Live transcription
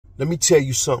let me tell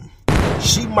you something.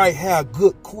 She might have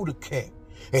good cooter cat,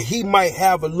 and he might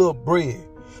have a little bread,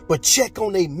 but check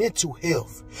on their mental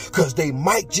health, because they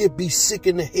might just be sick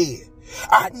in the head.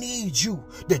 I need you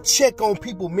to check on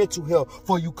people's mental health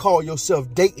before you call yourself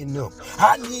dating them.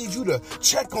 I need you to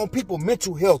check on people's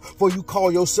mental health before you call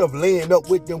yourself laying up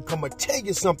with them. Come and tell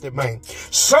you something, man.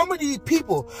 Some of these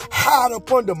people hide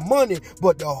up under money,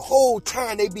 but the whole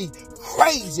time they be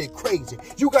crazy.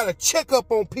 You got to check up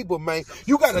on people, man.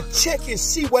 You got to check and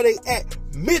see where they at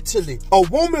mentally. A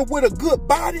woman with a good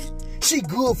body, she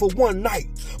good for one night.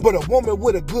 But a woman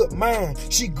with a good mind,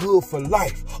 she good for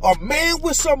life. A man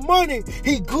with some money,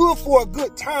 he good for a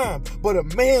good time. But a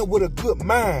man with a good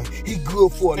mind, he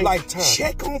good for a lifetime.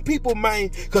 Check on people,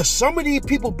 man, because some of these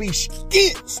people be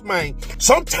skits, man.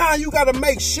 Sometimes you got to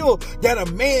make sure that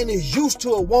a man is used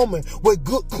to a woman with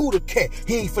good cooter cat.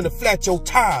 He ain't finna flat your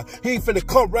tire. He ain't finna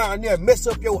come around there, mess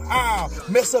up your house,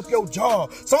 mess up your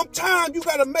job. Sometimes you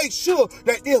got to make sure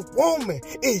that this woman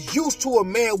is used to a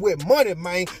man with money,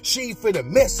 man. She ain't finna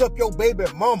mess up your baby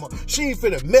mama. She ain't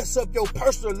finna mess up your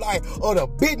personal life or the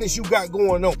business you got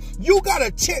going on. You gotta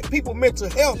check people's mental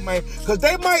health, man, because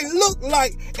they might look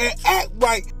like and act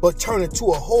right, but turn into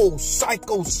a whole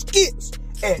psycho skits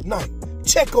at night.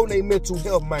 Check on their mental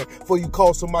health, man, before you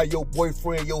call somebody your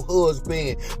boyfriend, your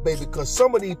husband, baby, because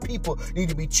some of these people need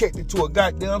to be checked into a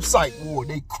goddamn psych ward.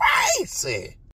 They crazy.